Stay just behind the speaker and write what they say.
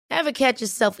Ever catch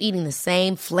yourself eating the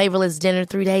same flavorless dinner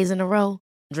 3 days in a row?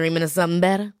 Dreaming of something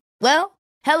better? Well,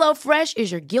 HelloFresh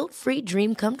is your guilt-free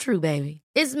dream come true, baby.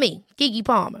 It's me, Keke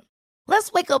Palmer.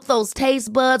 Let's wake up those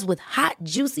taste buds with hot,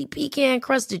 juicy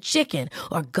pecan-crusted chicken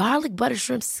or garlic butter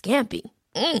shrimp scampi.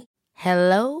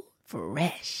 Hello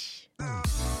Fresh.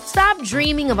 Stop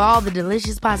dreaming of all the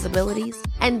delicious possibilities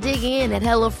and dig in at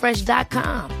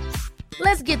HelloFresh.com.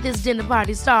 Let's get this dinner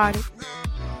party started.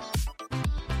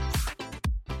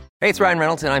 Hey, it's Ryan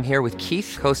Reynolds, and I'm here with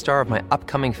Keith, co-star of my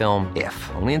upcoming film,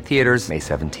 If, only in theaters May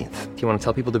 17th. Do you want to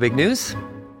tell people the big news?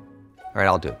 All right,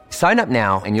 I'll do it. Sign up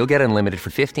now and you'll get unlimited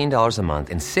for $15 a month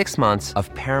and 6 months of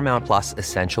Paramount Plus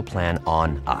Essential Plan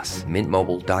on us.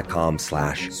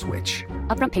 MintMobile.com/switch.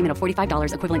 Upfront payment of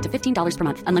 $45 equivalent to $15 per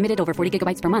month. Unlimited over 40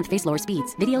 gigabytes per month. Face lower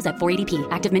speeds. Videos at 480p.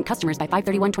 Active Mint customers by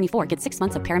 531.24 get 6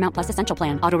 months of Paramount Plus Essential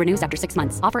Plan. Auto renews after 6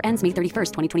 months. Offer ends May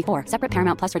 31st, 2024. Separate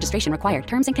Paramount Plus registration required.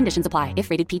 Terms and conditions apply if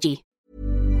rated PG.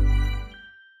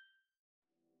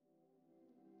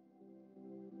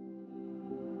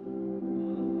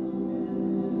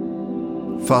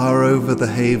 Far over the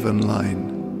haven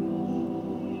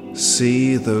line,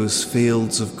 see those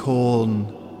fields of corn.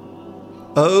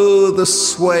 Oh, the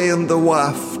sway and the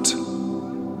waft!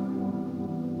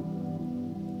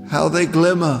 How they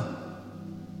glimmer,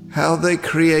 how they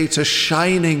create a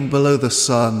shining below the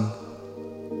sun,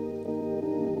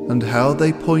 and how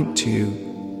they point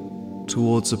you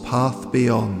towards a path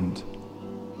beyond.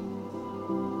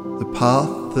 The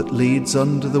path that leads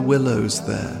under the willows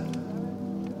there,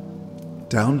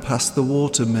 down past the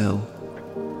watermill,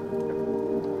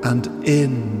 and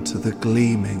into the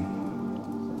gleaming,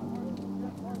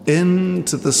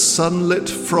 into the sunlit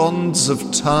fronds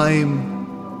of time,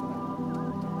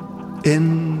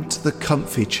 into the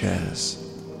comfy chairs,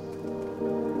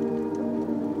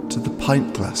 to the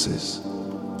pint glasses,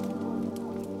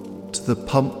 to the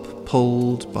pump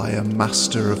pulled by a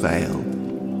master of ale,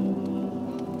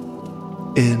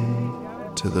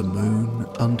 into the moon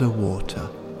underwater.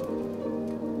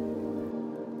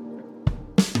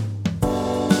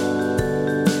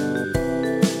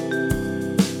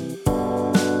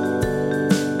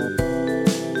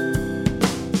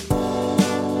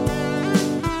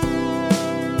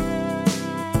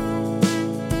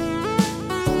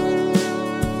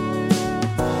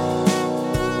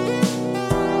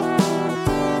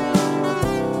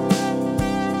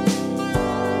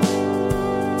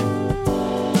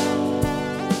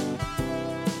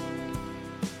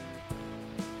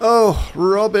 Oh,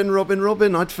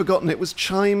 Robin, I'd forgotten it was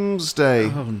Chimes Day.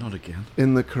 Oh, not again.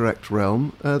 In the correct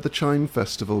realm. The Chime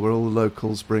Festival, where all the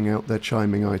locals bring out their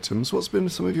chiming items. What's been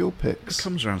some of your picks? It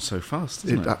comes around so fast,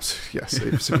 doesn't it? Yes,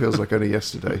 it feels like only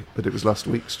yesterday, but it was last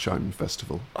week's Chime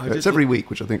Festival. It's every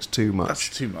week, which I think is too much. That's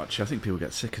too much. I think people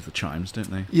get sick of the chimes, don't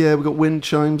they? Yeah, we've got wind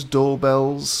chimes,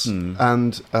 doorbells,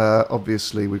 and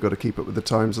obviously we've got to keep up with the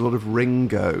times. A lot of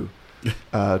Ringo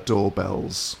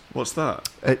doorbells. What's that?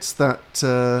 It's that.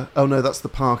 Oh no, that's the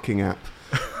parking app.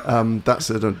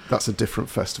 That's a different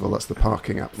festival. That's the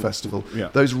parking app festival. Yeah.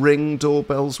 Those Ring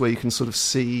doorbells where you can sort of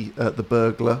see the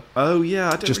burglar. Oh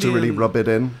yeah, just to really rub it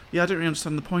in. Yeah, I don't really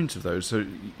understand the point of those. So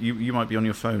you might be on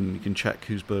your phone and you can check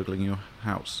who's burgling your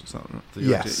house. Is that the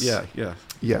Yes. idea? Yeah.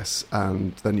 Yes,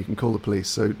 and then you can call the police.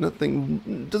 So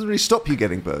nothing doesn't really stop you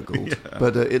getting burgled,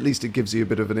 but at least it gives you a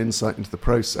bit of an insight into the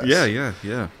process.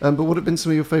 Yeah. But what have been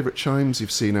some of your favourite chimes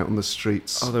you've seen out on the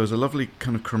streets? Oh, there was a lovely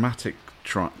kind of chromatic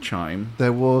chime.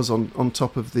 There was on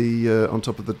top of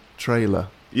the trailer.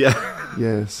 Yeah.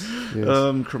 Yes.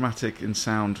 Chromatic in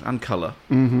sound and colour.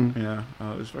 Mm-hmm. Yeah.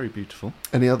 It was very beautiful.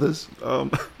 Any others?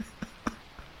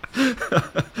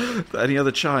 Any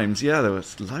other chimes? Yeah, there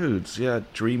was loads. Yeah,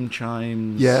 dream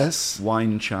chimes. Yes.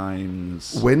 Wine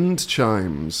chimes. Wind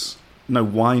chimes. No,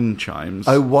 wine chimes.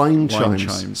 Oh, wine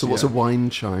chimes. So what's a wine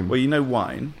chime? Well, you know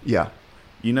wine. Yeah.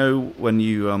 You know when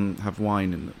you have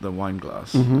wine in the wine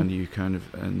glass, and you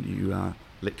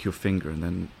lick your finger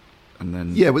and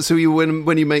then. Yeah, but so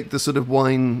when you make the sort of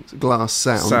wine glass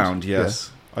sound. Sound,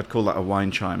 yes. I'd call that a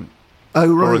wine chime.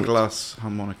 Oh, right. Or a glass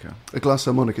harmonica. A glass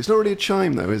harmonica. It's not really a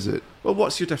chime, though, is it? Well,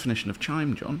 what's your definition of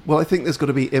chime, John? Well, I think there's got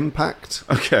to be impact.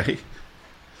 Okay.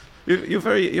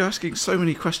 You're asking so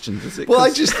many questions. Is it?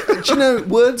 Well, do you know,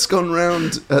 word's gone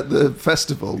round at the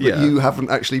festival that you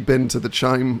haven't actually been to the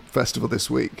Chime Festival this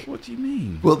week. What do you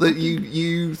mean? Well, that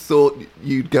you thought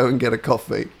you'd go and get a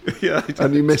coffee, yeah, I did.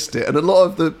 And you missed it, and a lot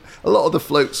of the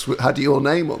floats had your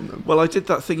name on them. Well, I did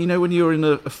that thing, you know, when you're in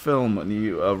a film and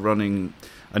you are running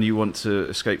and you want to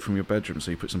escape from your bedroom,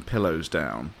 so you put some pillows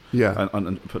down,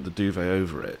 and put the duvet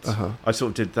over it. I sort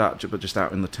of did that, but just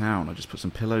out in the town. I just put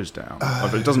some pillows down.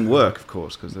 But it doesn't work, of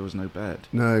course, because there was no bed.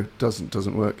 No,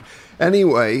 doesn't work.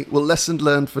 Anyway, well, lesson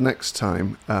learned for next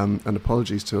time, and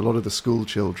apologies to a lot of the school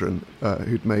children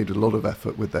who'd made a lot of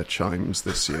effort with their chimes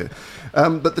this year.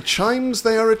 But the chimes,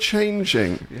 they are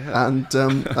a-changing, and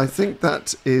I think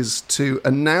that is to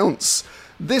announce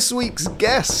this week's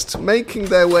guest, making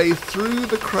their way through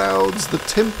the crowds, the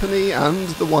timpani and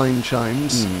the wine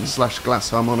chimes / glass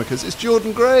harmonicas. It's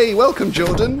Jordan Gray. Welcome,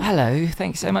 Jordan. Hello,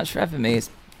 thanks so much for having me. It's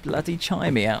bloody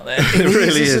chimey out there. It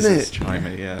really is, isn't it? It's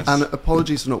chimey, yes. And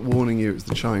apologies for not warning you, it was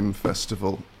the Chime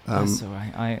Festival. That's all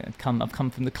right. I've come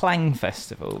from the Clang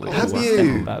Festival. Which Have is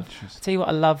you? I'll tell you what,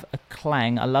 I love a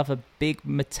clang. I love a big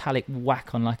metallic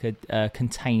whack on like a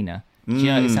container. Do you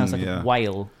know, it sounds like a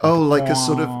whale. Like a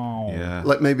sort of, Yeah.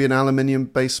 like maybe an aluminium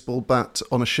baseball bat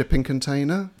on a shipping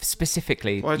container?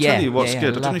 Specifically. Well, I tell you what's good.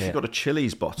 I don't know love if you've got a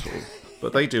Chili's bottle,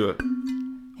 but they do it.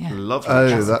 Yeah. Lovely.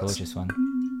 That's a that's gorgeous one.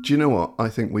 Do you know what? I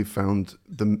think we've found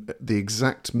the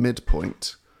exact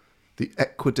midpoint, the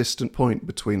equidistant point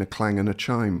between a clang and a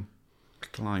chime.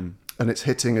 Climb. And it's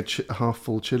hitting a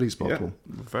half-full Chili's bottle.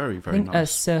 Yeah. Very, I very think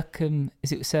nice.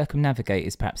 circumnavigate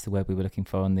is perhaps the word we were looking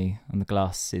for on the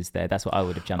glasses there. That's what I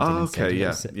would have jumped in and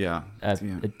said.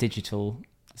 A digital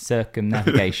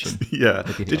circumnavigation.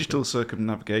 Digital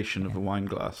circumnavigation of a wine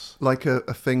glass. Like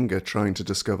a finger trying to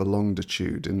discover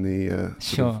longitude in the...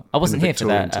 Sure. I wasn't here for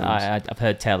that. Times. I've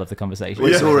heard tell of the conversation.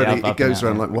 Well, it's I've it goes been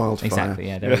around out, like wildfire. Exactly,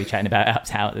 yeah. They're really chatting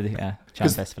about out at the Chime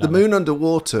Festival. The Moon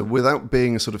Underwater, without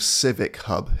being a sort of civic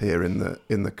hub here in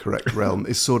the correct realm,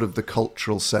 is sort of the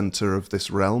cultural centre of this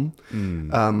realm.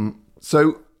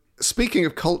 So, speaking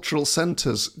of cultural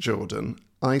centres, Jordan,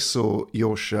 I saw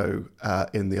your show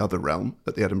in the other realm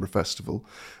at the Edinburgh Festival,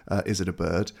 Is It a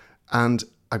Bird? And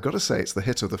I've got to say, it's the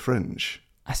hit of the Fringe.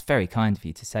 That's very kind of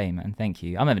you to say, man. Thank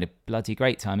you. I'm having a bloody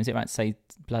great time. Is it right to say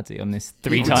bloody on this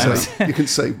 3 times? You can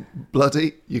say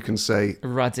bloody, you can say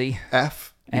ruddy.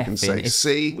 F, you can say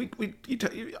C.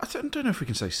 I don't know if we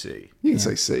can say C. You can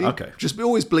say C. Okay. Just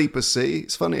always bleep a C.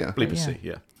 It's funnier. Bleep a C,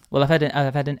 yeah. Well, I've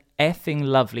had an effing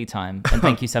lovely time, and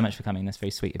thank you so much for coming. That's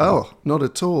very sweet of you. Oh, not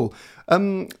at all.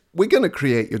 We're going to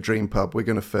create your dream pub. We're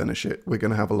going to furnish it. We're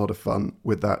going to have a lot of fun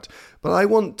with that. But I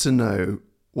want to know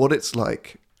what it's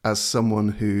like as someone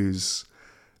whose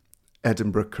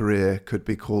Edinburgh career could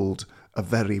be called a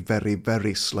very, very,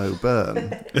 very slow burn.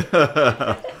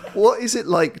 What is it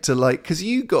like to because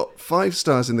you got 5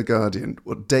 stars in The Guardian,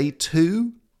 what, day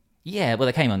 2? Yeah, well,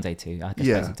 they came on day 2. I guess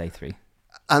it was day 3.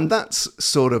 And that's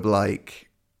sort of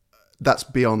that's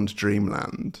beyond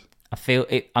dreamland. I feel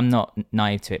it. I'm not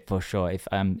naive to it for sure.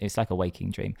 It's like a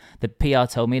waking dream. The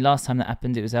PR told me last time that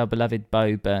happened, it was our beloved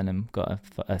Bo Burnham got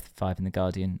a 5 in The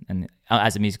Guardian, and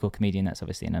as a musical comedian, that's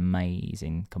obviously an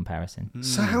amazing comparison.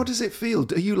 So how does it feel?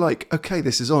 Are you okay,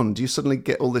 this is on? Do you suddenly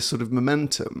get all this sort of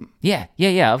momentum? Yeah.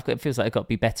 It feels like I've got to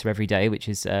be better every day, which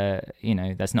is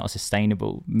that's not a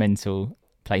sustainable mental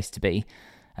place to be.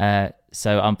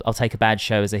 So I'll take a bad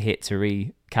show as a hit to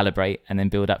recalibrate and then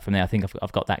build up from there. I think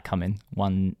I've got that coming.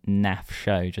 One naff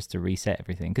show just to reset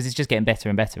everything, because it's just getting better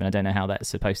and better, and I don't know how that's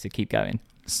supposed to keep going.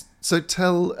 So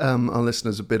tell our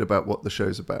listeners a bit about what the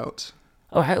show's about.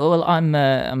 Oh, well, I'm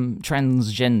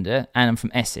transgender and I'm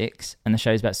from Essex, and the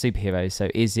show's about superheroes. So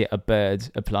Is It a Bird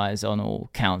applies on all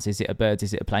counts. Is it a bird?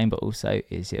 Is it a plane? But also,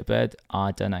 is it a bird?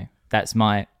 I don't know. That's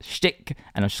my shtick,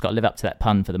 and I've just got to live up to that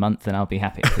pun for the month, and I'll be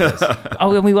happy.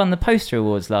 And we won the poster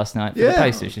awards last night for the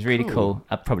poster, which is really cool.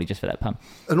 Probably just for that pun.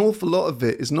 An awful lot of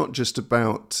it is not just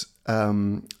about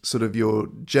sort of your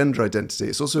gender identity.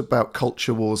 It's also about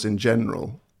culture wars in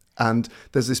general. And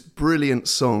there's this brilliant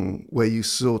song where you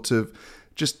sort of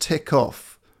just tick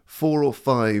off 4 or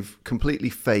 5 completely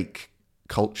fake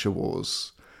culture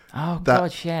wars. Oh,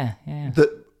 God, yeah.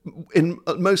 That in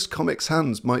most comics'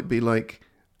 hands might be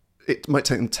it might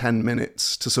take them 10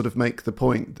 minutes to sort of make the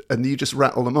point, and you just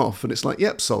rattle them off, and it's like,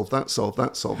 yep, solve that, solve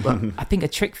that, solve that. I think a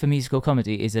trick for musical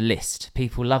comedy is a list.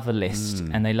 People love a list,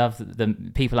 and they love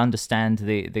people understand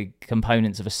the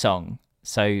components of a song.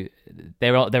 So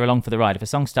they're along for the ride. If a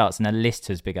song starts and a list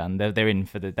has begun, they're in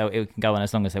for it can go on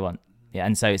as long as they want. Yeah,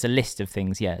 and so it's a list of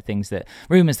things, things that,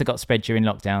 rumours that got spread during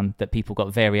lockdown that people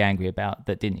got very angry about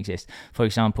that didn't exist. For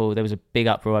example, there was a big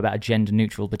uproar about a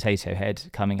gender-neutral potato head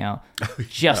coming out.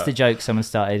 Just a joke someone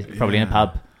started, probably in a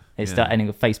pub. It started in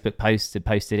a Facebook post, had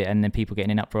posted it, and then people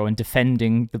getting in uproar and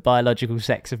defending the biological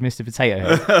sex of Mr. Potato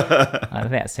Head. I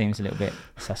think that seems a little bit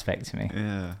suspect to me.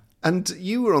 Yeah. And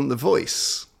you were on The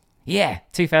Voice. Yeah,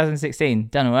 2016.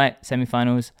 Done all right.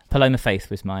 Semi-finals. Paloma Faith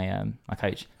was my my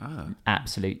coach.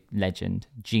 Absolute legend.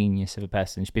 Genius of a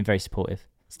person. She's been very supportive.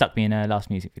 Stuck me in her last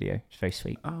music video. It's very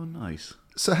sweet. Oh, nice.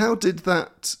 So how did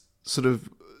that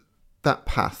that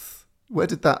path, where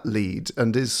did that lead?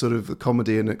 And is sort of the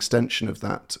comedy an extension of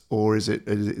that? Or is it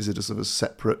a sort of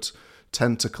separate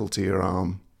tentacle to your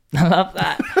arm? I love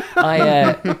that.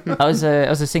 I was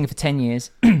a singer for 10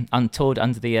 years. I toured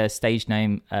under the stage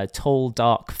name Tall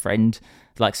Dark Friend,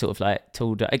 like sort of like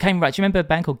tall. It came right. Do you remember a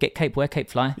band called Get Cape, Wear Cape,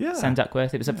 Fly? Yeah. Sam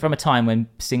Duckworth. It was from a time when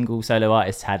single solo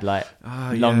artists had like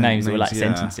long names that were like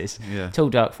sentences. Yeah. Tall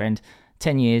Dark Friend.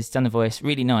 10 years, done the voice,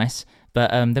 really nice. But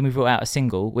then we brought out a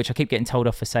single, which I keep getting told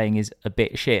off for saying is a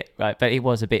bit shit, right? But it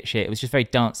was a bit shit. It was just very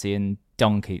dancey and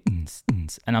donkey.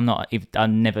 And I wouldn't even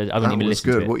listen to it. That was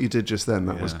good. What you did just then,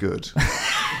 that was good.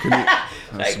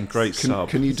 That's some great sub.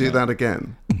 Can you do that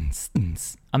again?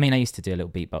 I mean, I used to do a little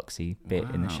beatboxy bit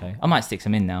in the show. I might stick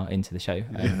some in now into the show.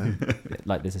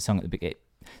 Like there's a song at the beginning.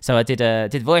 So I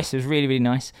did voice. It was really, really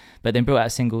nice. But then brought out a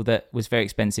single that was very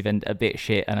expensive and a bit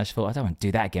shit. And I just thought, I don't want to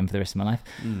do that again for the rest of my life.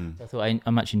 So I thought I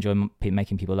much enjoy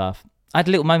making people laugh. I had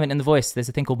a little moment in The Voice. There's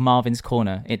a thing called Marvin's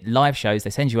Corner. It live shows. They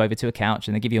send you over to a couch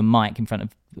and they give you a mic in front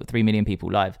of 3 million people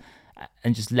live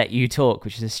and just let you talk,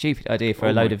 which is a stupid idea for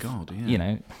a load of, you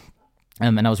know.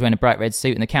 And I was wearing a bright red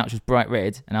suit and the couch was bright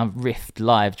red and I riffed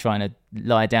live trying to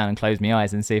lie down and close my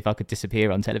eyes and see if I could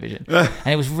disappear on television. And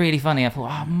it was really funny. I thought,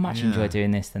 I much enjoy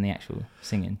doing this than the actual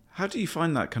singing. How do you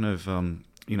find that kind of,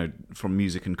 from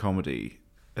music and comedy?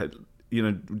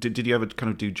 Did you ever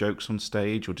kind of do jokes on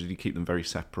stage or did you keep them very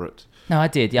separate? No, I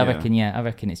did. I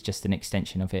reckon it's just an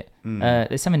extension of it.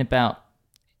 There's something about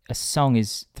a song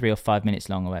is 3 or 5 minutes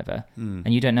long or whatever,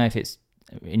 and you don't know if it's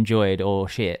enjoyed or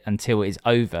shit until it's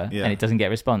over and it doesn't get a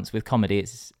response. With comedy,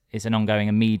 it's an ongoing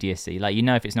immediacy. Like, you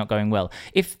know, if it's not going well,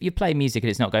 if you play music and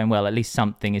it's not going well, at least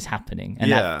something is happening,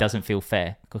 and that doesn't feel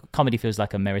fair. Comedy feels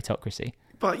like a meritocracy.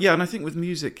 But yeah, and I think with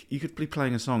music, you could be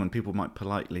playing a song and people might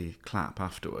politely clap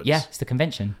afterwards. Yeah, it's the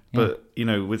convention. But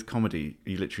with comedy,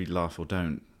 you literally laugh or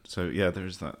don't. So yeah, there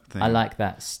is that thing. I like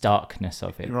that starkness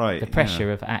of it. Right. The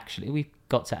pressure of we've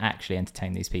got to actually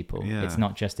entertain these people. Yeah. It's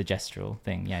not just a gestural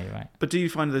thing. Yeah, you're right. But do you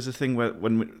find there's a thing where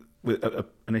with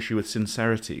an issue with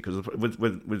sincerity? Because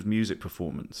with music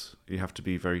performance, you have to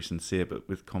be very sincere, but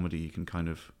with comedy, you can kind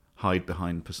of hide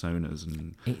behind personas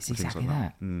and it's things exactly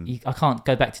like that. I can't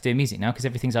go back to doing music now because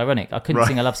everything's ironic. I couldn't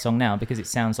sing a love song now because it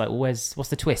sounds like, what's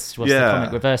the twist? What's the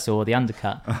comic reversal or the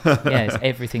undercut?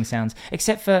 Everything sounds,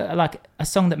 except for like a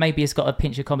song that maybe has got a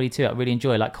pinch of comedy to it. I really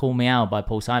enjoy, like Call Me Out by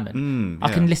Paul Simon.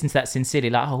 I can listen to that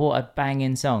sincerely, like, oh, what a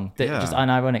banging song. That just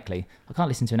unironically. I can't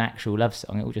listen to an actual love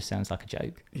song. It all just sounds like a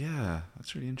joke. Yeah,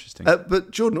 that's really interesting. But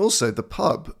Jordan, also the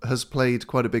pub has played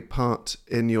quite a big part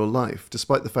in your life,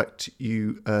 despite the fact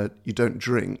you don't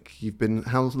drink.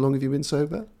 How long have you been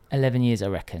sober? 11 years, I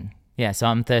reckon. Yeah, so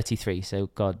I'm 33. So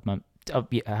God,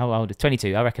 how old?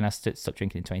 22. I reckon I stopped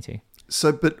drinking in 22.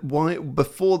 So, but why?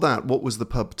 Before that, what was the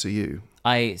pub to you?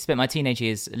 I spent my teenage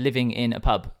years living in a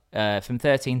pub from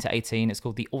 13 to 18. It's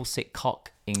called the Orsett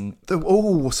Cock in...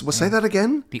 say that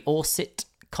again? The Orsett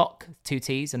Cock, 2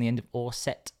 T's on the end of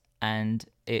Orsett. And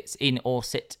it's in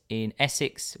Orsett in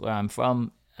Essex, where I'm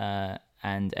from.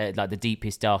 And like the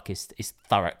deepest, darkest is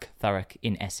Thurrock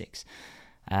in Essex.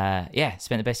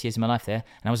 Spent the best years of my life there.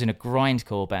 And I was in a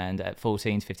grindcore band at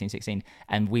 14, 15, 16.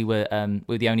 And we were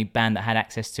the only band that had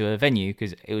access to a venue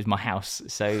because it was my house.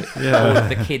 So all of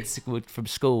the kids from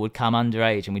school would come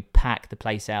underage and we'd pack the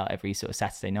place out every sort of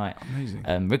Saturday night.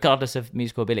 Amazing. Regardless of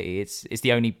musical ability, it's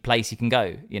the only place you can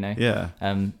go, you know? Yeah.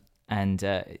 And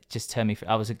it just turned me.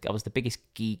 I was the biggest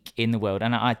geek in the world,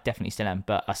 and I definitely still am.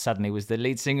 But I suddenly was the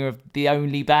lead singer of the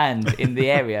only band in the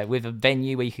area with a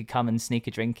venue where you could come and sneak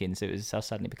a drink in. So I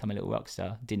suddenly become a little rock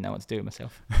star. Didn't know what to do with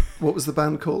myself. What was the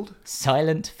band called?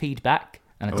 Silent Feedback,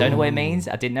 and I don't know what it means.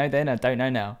 I didn't know then. I don't know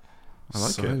now. I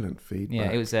like Silent Feedback.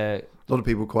 Yeah, it was a lot of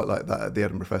people quite like that at the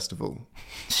Edinburgh Festival.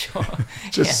 Sure.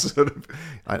 Sort of.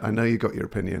 I know you got your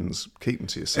opinions. Keep them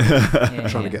to yourself. I'm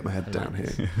trying to get my head down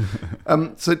here.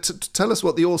 So tell us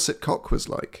what the Orsett Cock was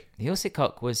like. The Orsett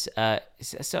Cock was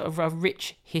sort of a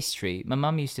rich history. My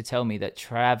mum used to tell me that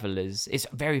travellers, it's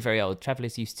very, very old,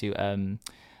 travellers used to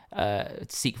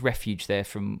seek refuge there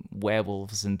from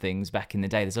werewolves and things back in the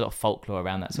day. There's a lot of folklore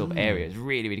around that sort of area. It's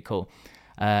really, really cool.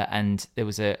 And there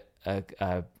was a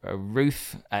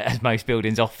roof, as most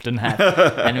buildings often have,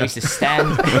 and we used to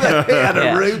stand. It had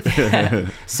a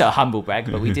roof. So humble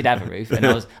brag, but we did have a roof, and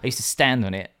I used to stand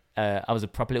on it I was a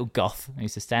proper little goth. I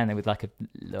used to stand there with like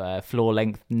a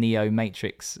floor-length Neo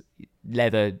Matrix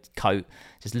leather coat,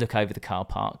 just look over the car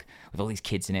park with all these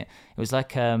kids in it. It was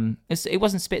like it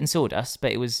wasn't Spit and Sawdust,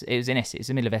 but it was in Essex. It was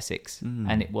the middle of Essex,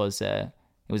 and it was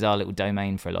our little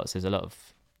domain for a lot. So there's a lot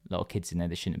of kids in there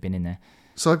that shouldn't have been in there.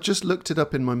 So I've just looked it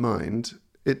up in my mind.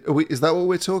 Is that what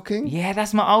we're talking? Yeah,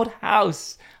 that's my old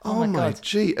house. Oh my God.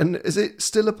 Gee. And is it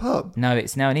still a pub? No,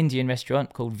 it's now an Indian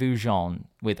restaurant called Vujan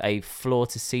with a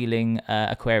floor-to-ceiling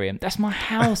aquarium. That's my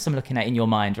house I'm looking at in your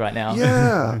mind right now.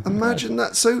 Yeah, imagine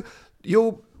that. So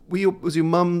was your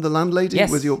mum the landlady? Yes.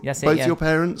 Was both your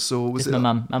parents? Or was just it my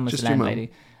mum? Mum was just the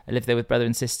landlady. I lived there with brother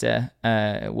and sister,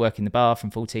 working the bar from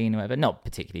 14 or whatever. Not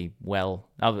particularly well.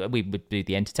 We would do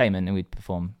the entertainment and we'd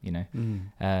perform,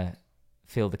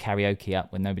 fill the karaoke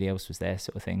up when nobody else was there,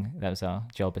 sort of thing. That was our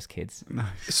job as kids.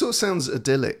 Nice. It sort of sounds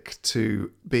idyllic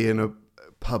to be in a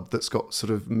pub that's got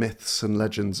sort of myths and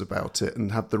legends about it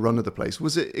and have the run of the place.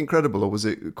 Was it incredible or was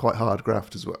it quite hard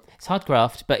graft as well? It's hard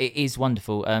graft, but it is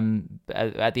wonderful.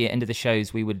 At the end of the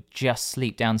shows, we would just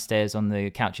sleep downstairs on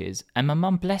the couches. And my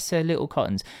mum, bless her little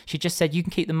cottons, she just said, you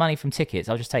can keep the money from tickets.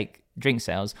 I'll just take drink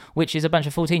sales, which is a bunch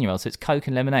of 14-year-olds. So it's Coke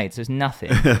and lemonade. So it's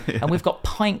nothing. Yeah. And we've got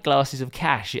pint glasses of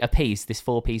cash a piece, this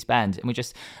 4-piece band. And we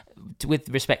just, with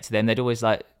respect to them, they'd always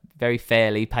like very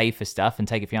fairly pay for stuff and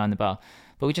take it behind the bar.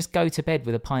 But we just go to bed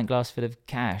with a pint glass full of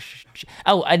cash.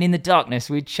 Oh, and in the darkness,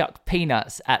 we'd chuck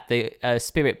peanuts at the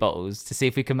spirit bottles to see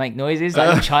if we can make noises,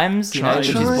 like chimes, which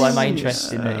is why my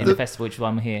interest in the festival, which is why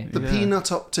I'm here. The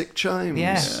peanut optic chimes.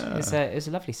 Yeah. It's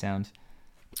a lovely sound.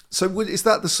 So is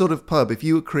that the sort of pub, if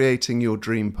you were creating your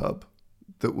dream pub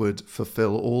that would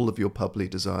fulfill all of your publy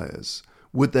desires,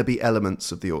 would there be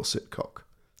elements of the Orsett Cock?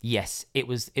 Yes, it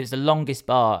was the longest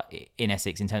bar in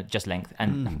Essex in terms of just length,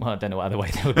 and well, I don't know what other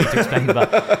way there would be to explain the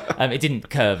bar. It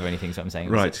didn't curve or anything, is what I'm saying.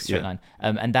 It was a straight line.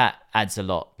 And that adds a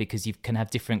lot because you can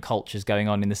have different cultures going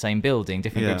on in the same building,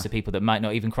 different groups of people that might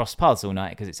not even cross paths all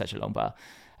night because it's such a long bar.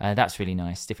 That's really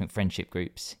nice. Different friendship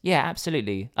groups. Yeah,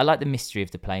 absolutely. I like the mystery of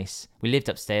the place. We lived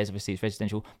upstairs, obviously it's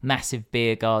residential, massive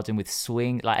beer garden with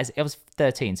swing. Like I was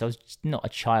 13, so I was just not a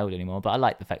child anymore. But I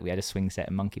liked the fact that we had a swing set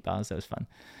and monkey bars. That was fun.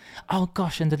 Oh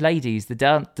gosh, and the ladies, the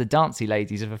dancey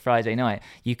ladies of a Friday night,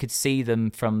 you could see them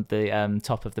from the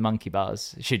top of the monkey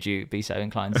bars. Should you be so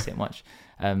inclined to sit and watch?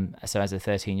 So as a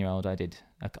 13-year-old, I did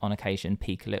on occasion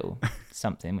peek a little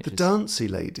something. Which the dancey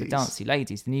ladies,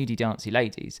 the nudie dancey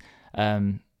ladies.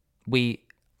 So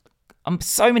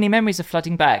many memories are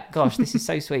flooding back. Gosh, this is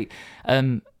so sweet.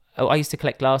 I used to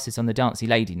collect glasses on the dancey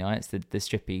lady nights, the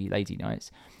strippy lady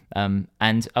nights.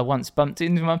 And I once bumped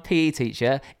into my PE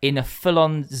teacher in a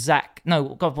full-on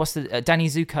Danny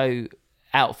Zuko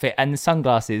outfit and the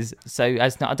sunglasses. So I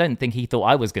don't think he thought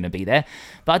I was going to be there,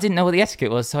 but I didn't know what the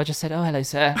etiquette was. So I just said, "Oh, hello,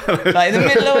 sir." Like in the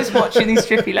middle, I was watching these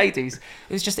strippy ladies.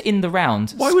 It was just in the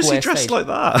round. Why was he dressed like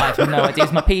that? I have no idea.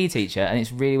 It's my PE teacher, and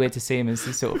it's really weird to see him as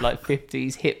this sort of like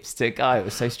 50s hipster guy. It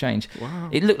was so strange. Wow.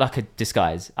 It looked like a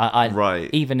disguise. Right.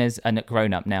 Even as a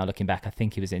grown-up now, looking back, I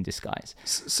think he was in disguise.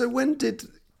 So when did...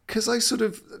 Because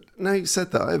now you've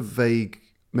said that, I have vague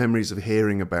memories of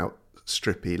hearing about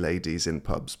strippy ladies in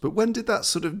pubs, but when did that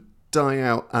sort of die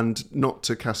out? And not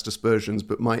to cast aspersions,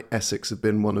 but might Essex have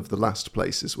been one of the last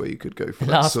places where you could go for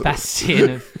that last sort bastion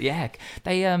of they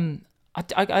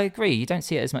I agree, you don't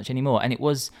see it as much anymore, and it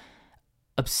was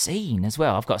obscene as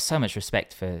well. I've got so much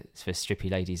respect for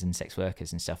strippy ladies and sex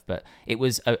workers and stuff, but it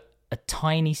was a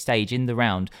tiny stage in the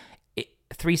round,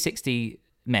 360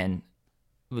 men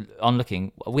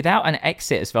onlooking without an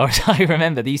exit, as far as I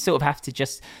remember. You sort of have to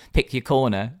just pick your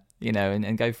corner,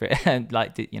 and go for it.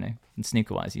 Like,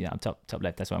 snooker wise, top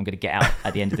left. That's what I'm going to get out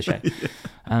at the end of the show.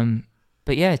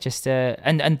 But yeah, just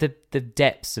and the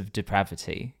depths of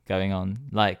depravity going on.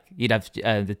 Like you'd have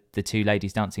the two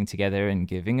ladies dancing together and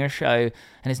giving a show,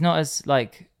 and it's not as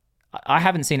like, I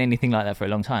haven't seen anything like that for a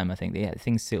long time. I think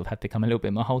things sort of have become a little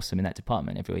bit more wholesome in that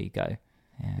department everywhere you go.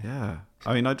 Yeah.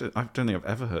 I mean, I don't think I've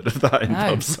ever heard of that in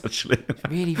pubs, actually.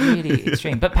 Really, really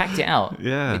extreme. But packed it out.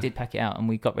 Yeah. We did pack it out, and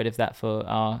we got rid of that for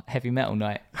our heavy metal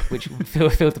night, which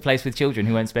filled the place with children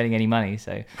who weren't spending any money.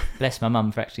 So bless my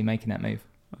mum for actually making that move.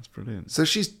 That's brilliant. So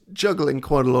she's juggling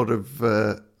quite a lot of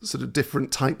sort of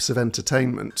different types of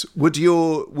entertainment. Would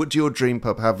your dream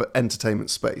pub have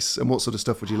entertainment space, and what sort of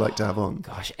stuff would you like to have on?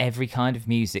 Gosh, every kind of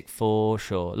music for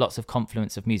sure. Lots of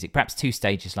confluence of music. Perhaps 2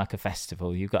 stages like a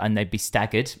festival. And they'd be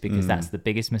staggered because that's the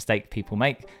biggest mistake people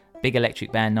make. Big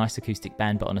electric band, nice acoustic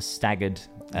band, but on a staggered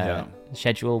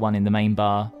schedule. One in the main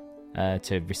bar,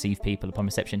 to receive people upon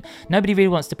reception. Nobody really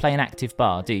wants to play an active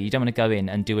bar, do you? You don't want to go in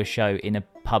and do a show in a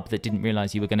pub that didn't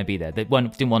realise you were going to be there. They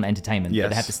didn't want entertainment, but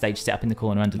they have the stage set up in the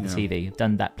corner under the TV. I've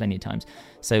done that plenty of times.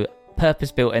 So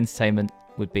purpose-built entertainment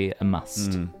would be a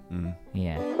must.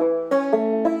 Yeah.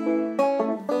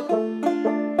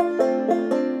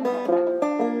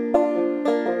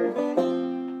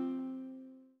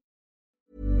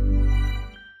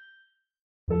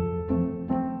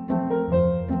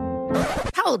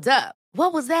 Hold up.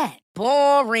 What was that?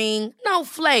 Boring. No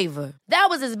flavor. That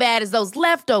was as bad as those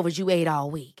leftovers you ate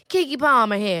all week. Keke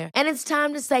Palmer here, and it's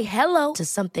time to say hello to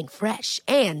something fresh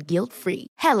and guilt-free.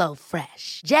 Hello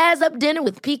Fresh. Jazz up dinner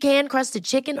with pecan-crusted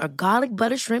chicken or garlic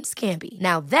butter shrimp scampi.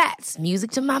 Now that's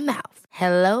music to my mouth.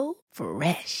 Hello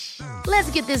Fresh.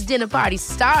 Let's get this dinner party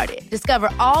started. Discover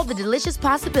all the delicious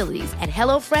possibilities at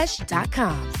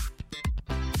HelloFresh.com.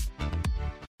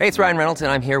 Hey, it's Ryan Reynolds,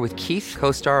 and I'm here with Keith,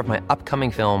 co-star of my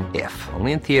upcoming film, If,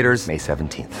 only in theaters May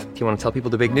 17th. Do you want to tell people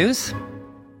the big news?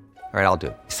 All right, I'll do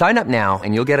it. Sign up now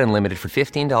and you'll get unlimited for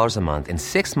 $15 a month and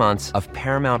 6 months of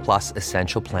Paramount Plus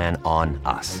Essential Plan on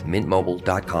us.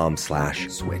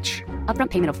 MintMobile.com/switch.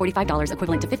 Upfront payment of $45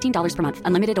 equivalent to $15 per month.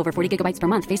 Unlimited over 40 gigabytes per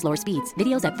month. Face lower speeds.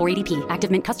 Videos at 480p.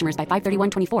 Active Mint customers by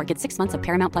 531.24 get 6 months of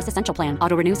Paramount Plus Essential Plan.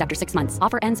 Auto renews after 6 months.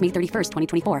 Offer ends May 31st,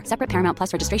 2024. Separate Paramount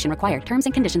Plus registration required. Terms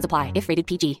and conditions apply if rated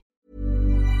PG.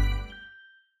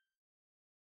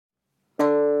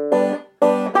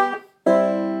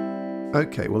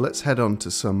 Okay, well, let's head on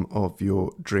to some of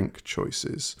your drink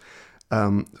choices.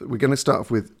 We're going to start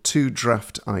off with 2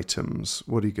 draft items.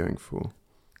 What are you going for?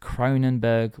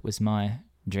 Kronenbourg was my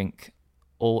drink.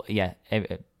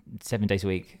 7 days a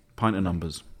week. Pint of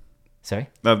numbers. Sorry?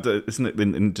 Isn't it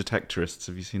in Detectorists?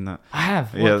 Have you seen that? I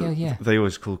have. Yeah. They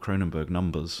always call Kronenbourg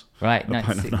numbers. Right. A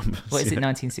pint of numbers. What is it,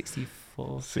 1964?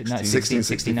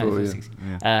 1664,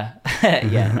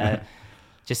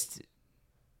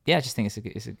 yeah. I just think it's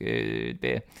a good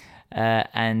beer.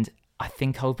 And I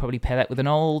think I would probably pair that with an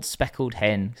old speckled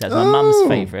hen, because that's my mum's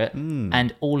favourite.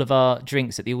 And all of our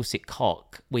drinks at the All Sick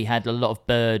Cock, we had a lot of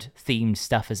bird-themed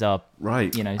stuff as our...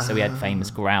 Right. So we had famous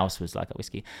grouse was like a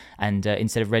whiskey. And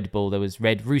instead of Red Bull, there was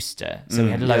Red Rooster. So we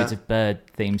had loads of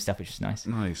bird-themed stuff, which was nice.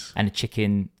 Nice. And a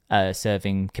chicken...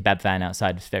 serving kebab van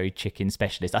outside was very chicken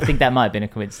specialist. I think that might have been a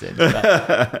coincidence.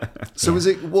 But, so was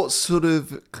it, what sort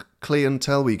of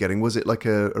clientele were you getting? Was it like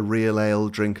a real ale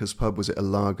drinkers pub? Was it a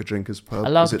lager drinkers pub?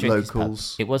 Was it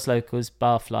locals? It was locals,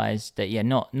 barflies,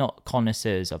 not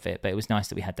connoisseurs of it, but it was nice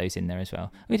that we had those in there as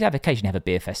well. We'd occasionally have a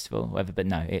beer festival, whatever, but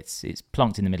no, it's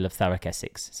plonked in the middle of Thurrock,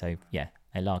 Essex. So yeah,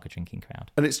 a lager drinking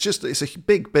crowd. And it's a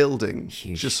big building,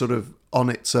 huge, just sort of on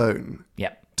its own.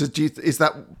 Yep. Is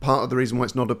that part of the reason why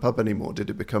it's not a pub anymore?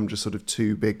 Did it become just sort of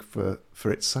too big for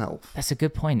itself? That's a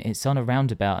good point. It's on a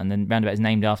roundabout, and the roundabout is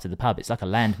named after the pub. It's like a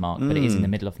landmark, but it is in the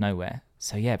middle of nowhere.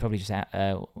 So yeah, probably just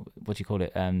what do you call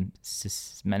it?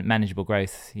 Manageable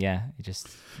growth. Yeah, it's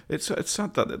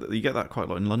sad that you get that quite a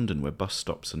lot in London, where bus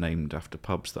stops are named after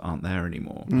pubs that aren't there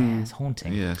anymore. Yeah, it's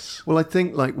haunting. Yes. Well, I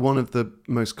think like one of the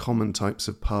most common types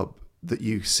of pub that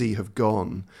you see have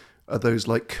gone are those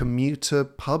like commuter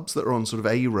pubs that are on sort of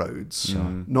A roads,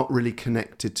 not really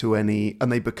connected to any, and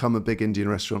they become a big Indian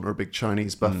restaurant or a big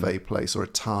Chinese buffet place or a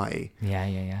Thai.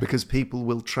 Yeah. Because people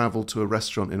will travel to a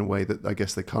restaurant in a way that I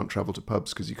guess they can't travel to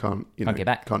pubs because you can't get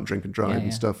back. Can't drink and drive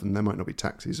and stuff, and there might not be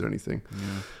taxis or anything.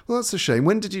 Well, that's a shame.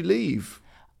 When did you leave?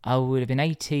 I would have been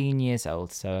 18 years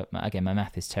old. So again, my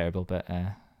math is terrible, but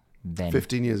then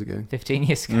 15 years ago. 15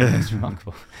 years ago, that's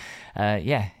remarkable.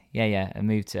 I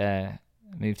moved.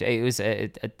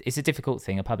 It's a difficult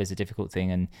thing. A pub is a difficult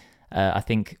thing, and I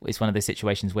think it's one of those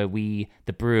situations where the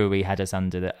brewery had us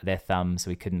under their thumb, so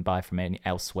we couldn't buy from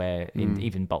elsewhere,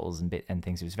 even bottles and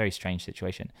things. It was a very strange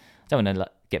situation. I don't want to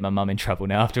get my mum in trouble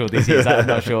now after all these years. I'm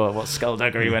not sure what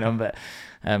skullduggery went on, but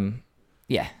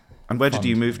yeah. And where did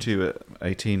you move to at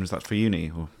 18? Was that for uni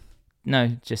or?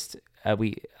 No, just. I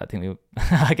think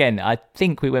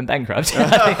we went bankrupt.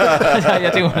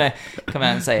 I do want to come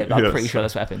out and say it, but I'm pretty sure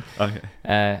that's what happened. Okay.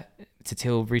 To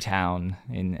Tilbury Town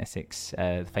in Essex,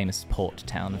 the famous port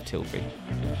town of Tilbury.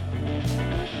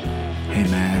 Hey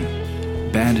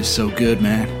man, band is so good,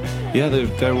 man. Yeah,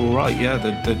 they're all right. Yeah,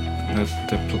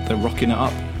 they're rocking it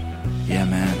up. Yeah,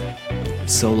 man.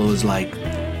 Solo is like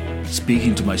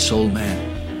speaking to my soul, man.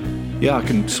 Yeah, I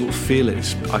can sort of feel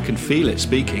it. I can feel it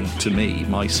speaking to me,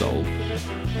 my soul.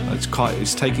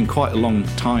 It's taking quite a long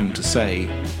time to say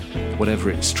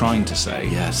whatever it's trying to say.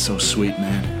 Yeah, it's so sweet,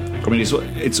 man. I mean,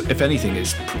 it's if anything,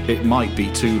 it might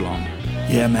be too long.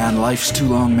 Yeah, man, life's too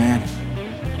long, man.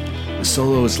 The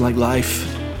solo is like life.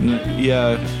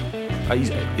 Yeah,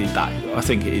 I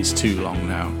think it is too long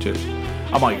now.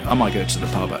 I might go to the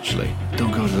pub, actually.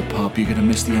 Don't go to the pub, you're going to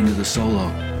miss the end of the solo.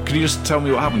 Can you just tell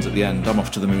me what happens at the end? I'm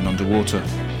off to the moon underwater.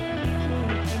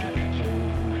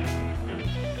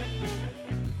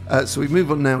 So we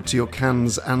move on now to your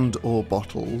cans and or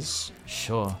bottles.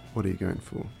 Sure. What are you going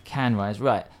for? Can-wise,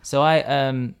 right. So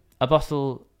a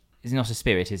bottle is not a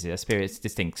spirit, is it? A spirit's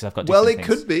distinct because I've got Well, different it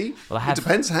things. could be. Well, It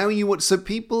depends how you want. So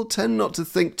people tend not to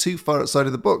think too far outside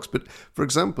of the box. But for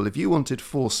example, if you wanted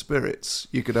 4 spirits,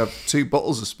 you could have 2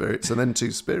 bottles of spirits and then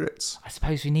 2 spirits. I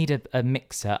suppose we need a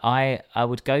mixer. I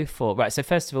would go for... Right, so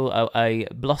first of all, a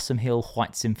Blossom Hill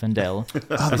White Zinfandel.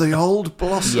 The old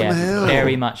Blossom Hill.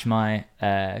 Very much my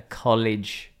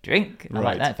college drink. I like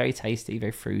Right. that. Very tasty,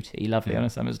 very fruity, lovely on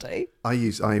a summer's day.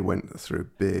 I went through a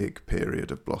big period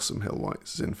of Blossom Hill White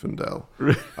Zinfandel.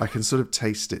 I can sort of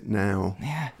taste it now.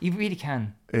 Yeah, you really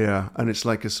can. Yeah, and it's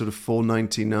like a sort of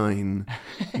 $4.99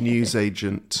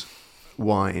 newsagent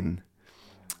wine,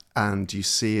 and you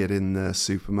see it in the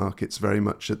supermarkets very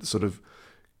much at the sort of,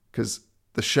 because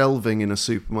the shelving in a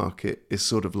supermarket is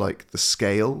sort of like the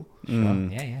scale,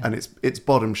 Yeah. and it's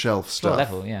bottom shelf Floor stuff.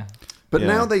 level, yeah. But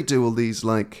now they do all these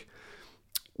like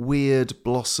weird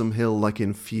Blossom Hill like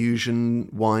infusion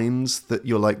wines that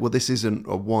you're like, well, this isn't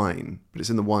a wine, but it's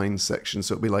in the wine section,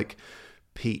 so it'll be like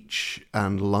peach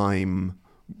and lime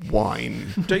wine.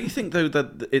 Don't you think, though,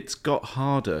 that it's got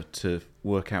harder to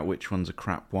work out which ones are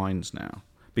crap wines now?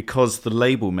 Because the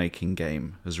label-making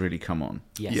game has really come on.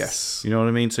 Yes. You know what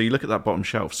I mean? So you look at that bottom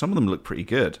shelf, some of them look pretty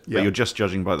good, but you're just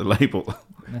judging by the label.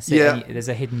 That's it. Yeah. There's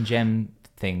a hidden gem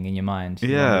thing in your mind.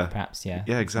 Yeah. Perhaps, yeah.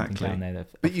 Yeah, something exactly. down there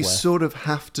But you worth. sort of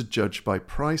have to judge by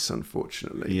price,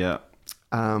 unfortunately. Yeah.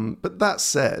 But that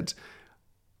said,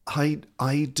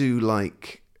 I do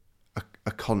like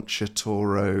a Concha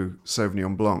Toro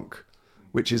Sauvignon Blanc,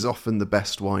 which is often the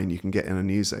best wine you can get in a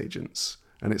newsagent's,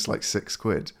 and it's like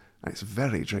 £6. And it's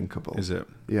very drinkable. Is it?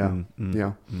 Yeah,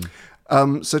 yeah.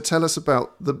 So tell us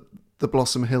about the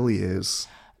Blossom Hill years.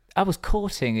 I was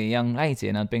courting a young lady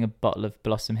and I'd bring a bottle of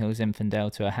Blossom Hill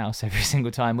Zinfandel to her house every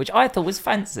single time, which I thought was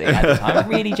fancy at the time. I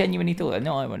really genuinely thought that,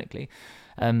 not ironically.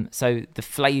 So the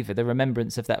flavour, the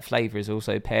remembrance of that flavour is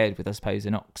also paired with, I suppose,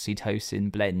 an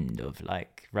oxytocin blend of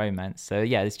like romance. So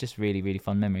yeah, it's just really, really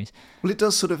fun memories. Well, it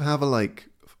does sort of have a like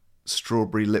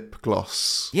strawberry lip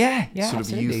gloss, Yeah, sort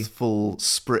absolutely. of youthful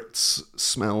spritz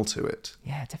smell to it.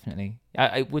 Yeah, definitely.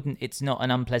 I wouldn't. It's not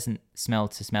an unpleasant smell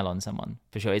to smell on someone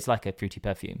for sure. It's like a fruity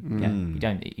perfume. Yeah,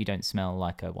 you don't smell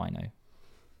like a wino.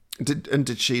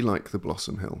 Did she like the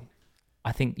Blossom Hill?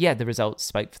 I think the results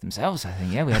spoke for themselves. I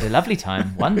think we had a lovely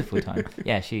time, wonderful time.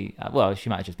 Yeah, she she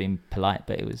might have just been polite,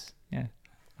 but it was we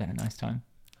had a nice time.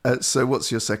 So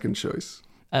what's your second choice?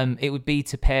 It would be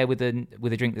to pair with a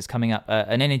drink that's coming up,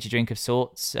 an energy drink of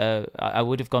sorts. I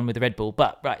would have gone with the Red Bull,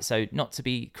 but so not to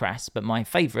be crass, but my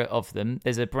favourite of them,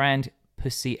 there's a brand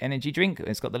Pussy energy drink.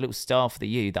 It's got the little star for the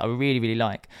U that I really, really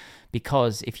like,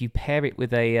 because if you pair it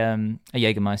with a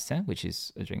Jägermeister, which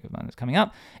is a drink of mine that's coming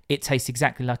up, it tastes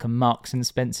exactly like a Marks and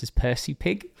Spencer's Percy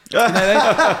Pig. You know,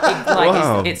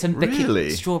 Wow, it's the really?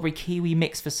 strawberry kiwi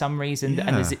mix for some reason,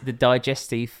 and there's the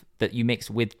digestive that you mix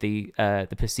with the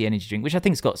Pussy energy drink, which I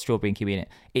think's got strawberry and kiwi in it.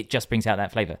 It just brings out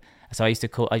that flavour. So I used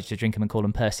to drink them and call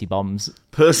them Percy Bombs.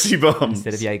 Percy Bombs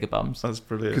instead of Jaeger Bombs. That's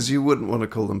brilliant. Because you wouldn't want to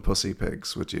call them pussy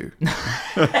pigs, would you?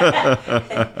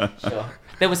 Sure.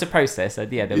 There was a process.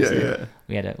 We had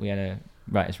a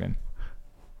writer's room.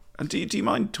 And do you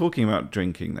mind talking about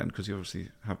drinking then? Because you obviously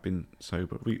have been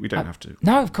sober. We don't have to.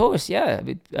 No, of course, yeah.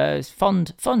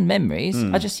 Fond memories.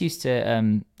 I just used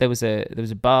to. There was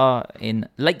a bar in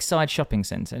Lakeside Shopping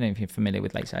Centre. I don't know if you're familiar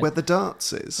with Lakeside. Where the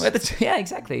darts is. Yeah,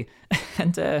 exactly.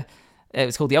 And it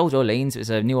was called the Old Orleans. It was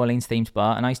a New Orleans themed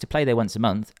bar, and I used to play there once a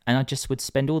month. And I just would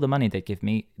spend all the money they'd give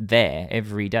me there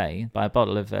every day, buy a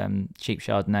bottle of cheap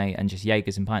Chardonnay and just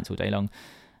Jaegers and pints all day long,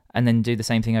 and then do the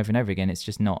same thing over and over again. It's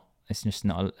just not a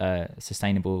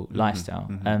sustainable lifestyle.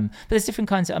 But there's different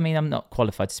kinds of, I'm not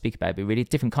qualified to speak about it, but really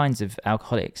different kinds of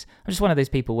alcoholics. I'm just one of those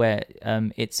people where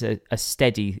it's a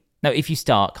steady, if you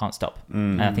start, can't stop.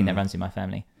 And I think that runs in my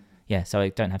family. Yeah, so I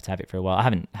don't have to have it for a while. I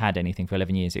haven't had anything for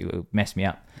 11 years. It will mess me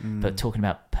up. But talking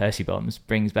about Percy Bombs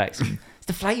brings back it's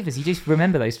the flavours. You just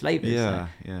remember those flavours.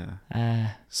 Yeah.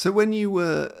 So when you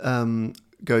were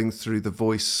going through the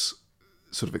Voice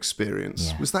sort of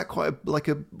experience, was that quite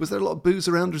was there a lot of booze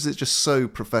around, or is it just so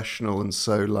professional and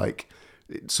so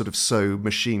sort of so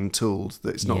machine tooled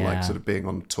that it's not like sort of being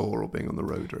on tour or being on the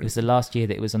road or anything? It was the last year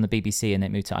that it was on the BBC and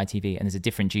it moved to ITV, and there's a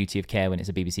different duty of care when it's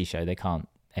a BBC show. They can't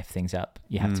F things up.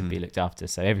 You have to be looked after.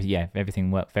 So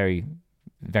everything worked very,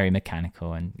 very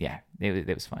mechanical, and it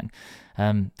was fine.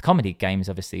 The comedy game is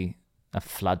obviously a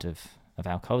flood of of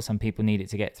alcohol. Some people need it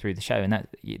to get through the show, and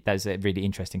those are really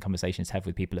interesting conversations to have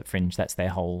with people at Fringe. That's their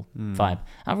whole vibe.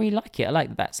 I really like it. I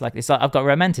like that. It's like I've got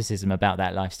romanticism about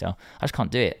that lifestyle. I just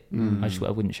can't do it.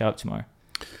 I wouldn't show up tomorrow.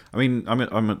 I mean,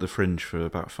 I'm at the Fringe for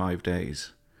about 5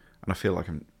 days, and I feel like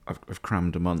I've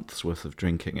crammed a month's worth of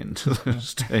drinking into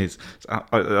those days. So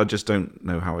I just don't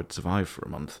know how I'd survive for a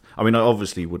month. I mean, I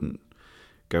obviously wouldn't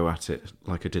go at it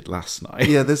like I did last night.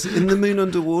 Yeah, there's in the Moon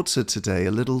Underwater today,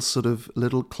 a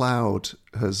little cloud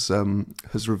has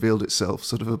revealed itself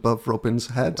sort of above Robin's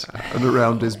head and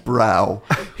around his brow.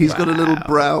 He's got a little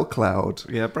brow cloud.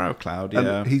 Yeah, brow cloud.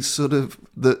 Yeah, and he's sort of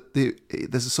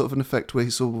there's a sort of an effect where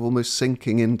he's sort of almost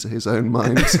sinking into his own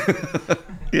mind.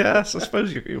 Yes, I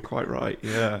suppose you're quite right.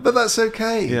 Yeah, but that's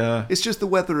okay. Yeah, it's just the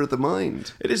weather of the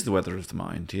mind. It is the weather of the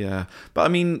mind. Yeah, but I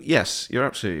mean, yes, you're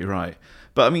absolutely right.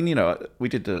 But I mean, we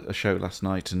did a show last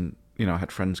night, and I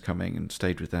had friends coming and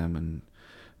stayed with them and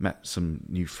met some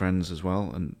new friends as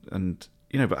well. And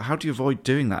but how do you avoid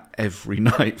doing that every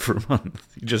night for a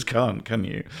month? You just can't, can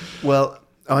you? Well,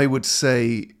 I would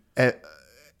say I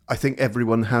think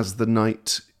everyone has the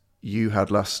night you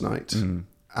had last night,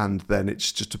 and then it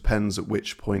just depends at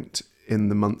which point in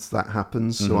the month that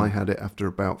happens. So I had it after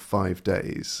about 5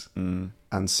 days,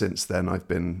 and since then I've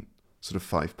been sort of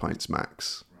 5 pints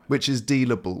max. Which is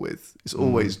dealable with. It's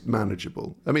always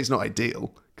manageable. I mean, it's not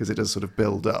ideal because it does sort of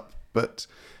build up, but...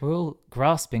 We're all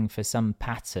grasping for some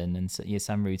pattern and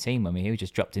some routine when we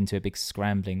just dropped into a big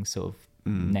scrambling sort of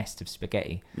nest of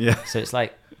spaghetti. Yeah. So it's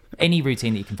like any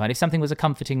routine that you can find. If something was a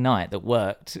comforting night that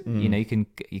worked, you can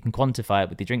quantify it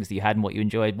with the drinks that you had and what you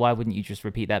enjoyed. Why wouldn't you just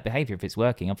repeat that behaviour if it's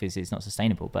working? Obviously, it's not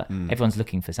sustainable, but everyone's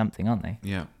looking for something, aren't they?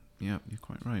 Yeah, you're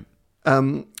quite right.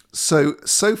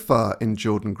 So far in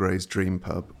Jordan Gray's Dream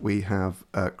Pub, we have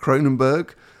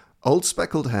Kronenberg, Old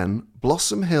Speckled Hen,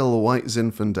 Blossom Hill White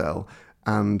Zinfandel,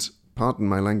 and, pardon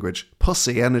my language,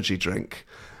 Pussy Energy Drink.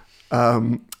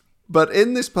 But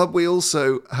in this pub, we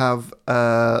also have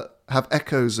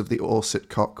echoes of the Orsett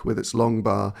Cock with its long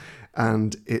bar,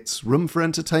 and it's room for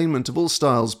entertainment of all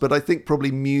styles, but I think probably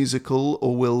musical,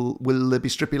 or will there be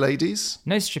strippy ladies?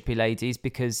 No strippy ladies,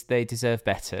 because they deserve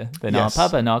better than our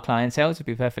pub and our clientele, to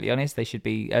be perfectly honest. They should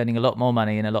be earning a lot more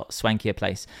money in a lot swankier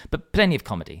place. But plenty of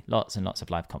comedy, lots and lots of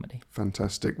live comedy.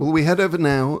 Fantastic. Well, we head over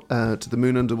now to the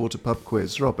Moon Underwater Pub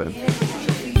quiz. Robin.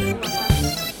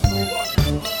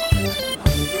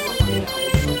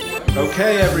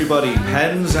 Okay, everybody,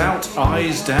 pens out,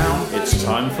 eyes down. It's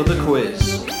time for the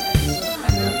quiz.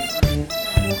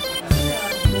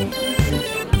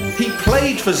 He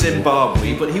played for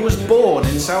Zimbabwe, but he was born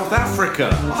in South Africa.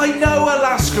 I know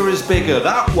Alaska is bigger.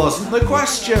 That wasn't the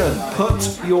question.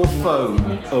 Put your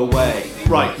phone away.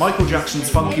 Right, Michael Jackson's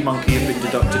Funky Monkey have been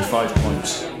deducted 5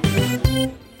 points.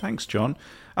 Thanks, John.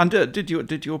 And did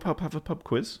your pub have a pub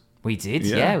quiz? We did,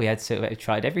 yeah. We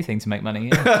tried everything to make money.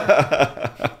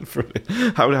 Yeah.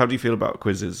 How do you feel about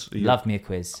quizzes? Love me a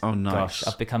quiz. Oh, nice. Gosh,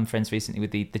 I've become friends recently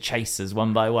with the chasers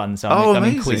one by one, so I'm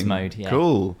in quiz mode. Yeah.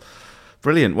 Cool.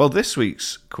 Brilliant. Well, this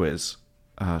week's quiz,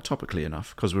 topically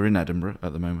enough, because we're in Edinburgh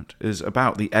at the moment, is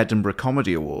about the Edinburgh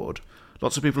Comedy Award.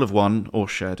 Lots of people have won or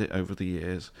shared it over the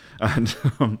years. And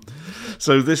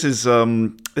so this is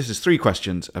 3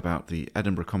 questions about the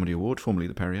Edinburgh Comedy Award, formerly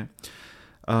the Perrier.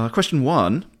 Question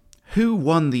 1. Who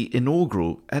won the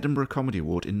inaugural Edinburgh Comedy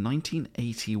Award in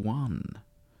 1981?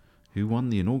 Who won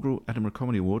the inaugural Edinburgh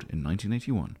Comedy Award in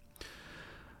 1981?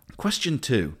 Question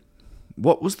 2.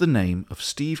 What was the name of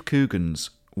Steve Coogan's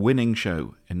winning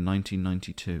show in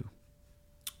 1992?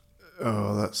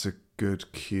 Oh, that's a good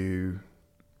cue.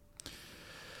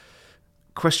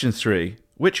 Question 3.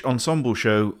 Which ensemble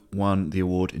show won the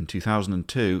award in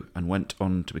 2002 and went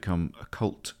on to become a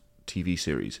cult TV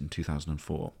series in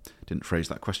 2004? Didn't phrase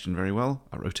that question very well.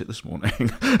 I wrote it this morning.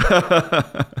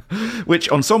 Which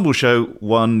ensemble show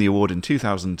won the award in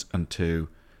 2002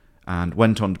 and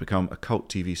went on to become a cult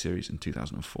TV series in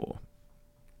 2004?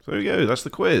 So there we go, that's the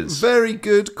quiz. Very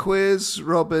good quiz,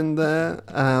 Robin, there.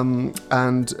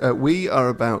 And we are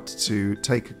about to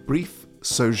take a brief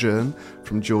sojourn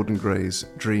from Jordan Gray's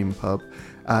Dream Pub.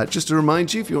 Just to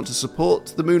remind you, if you want to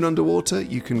support the Moon Underwater,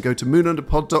 you can go to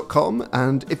moonunderpod.com,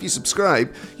 and if you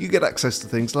subscribe, you get access to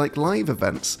things like live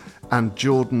events and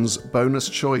Jordan's bonus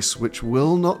choice, which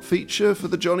will not feature for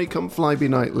the Johnny Come Flyby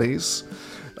Nightlies.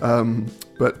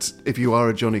 But if you are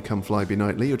a Johnny Come Flyby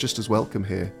Nightly, you're just as welcome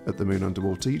here at the Moon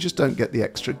Underwater. You just don't get the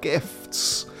extra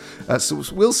gifts. So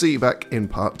we'll see you back in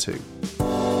part 2.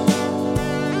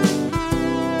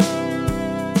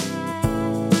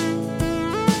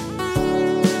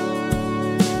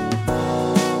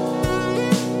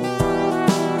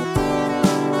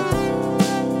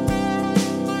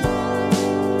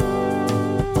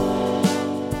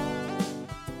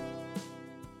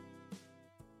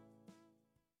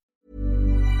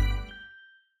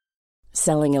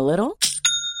 Selling a little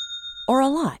or a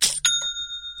lot?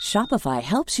 Shopify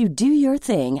helps you do your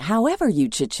thing however you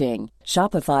cha-ching.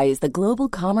 Shopify is the global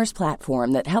commerce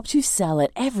platform that helps you sell at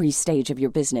every stage of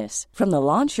your business. From the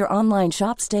launch your online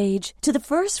shop stage to the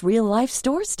first real-life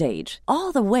store stage,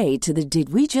 all the way to the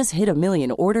did we just hit a million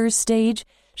orders stage.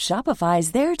 Shopify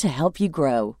is there to help you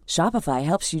grow. Shopify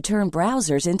helps you turn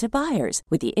browsers into buyers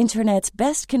with the internet's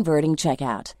best converting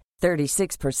checkout.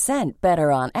 36%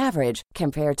 better on average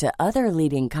compared to other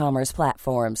leading commerce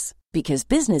platforms. Because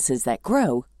businesses that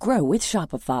grow, grow with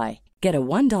Shopify. Get a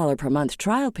 $1 per month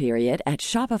trial period at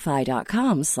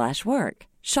shopify.com/work.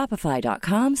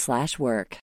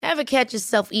 Shopify.com/work. Ever catch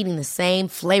yourself eating the same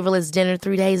flavorless dinner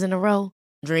 3 days in a row?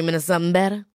 Dreaming of something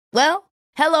better? Well,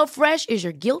 HelloFresh is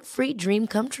your guilt-free dream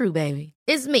come true, baby.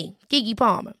 It's me, Keke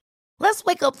Palmer. Let's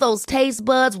wake up those taste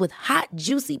buds with hot,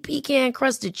 juicy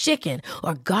pecan-crusted chicken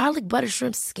or garlic butter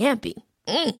shrimp scampi.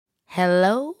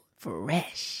 Hello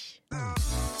Fresh.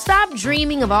 Stop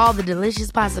dreaming of all the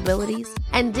delicious possibilities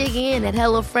and dig in at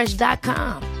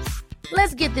HelloFresh.com.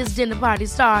 Let's get this dinner party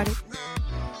started.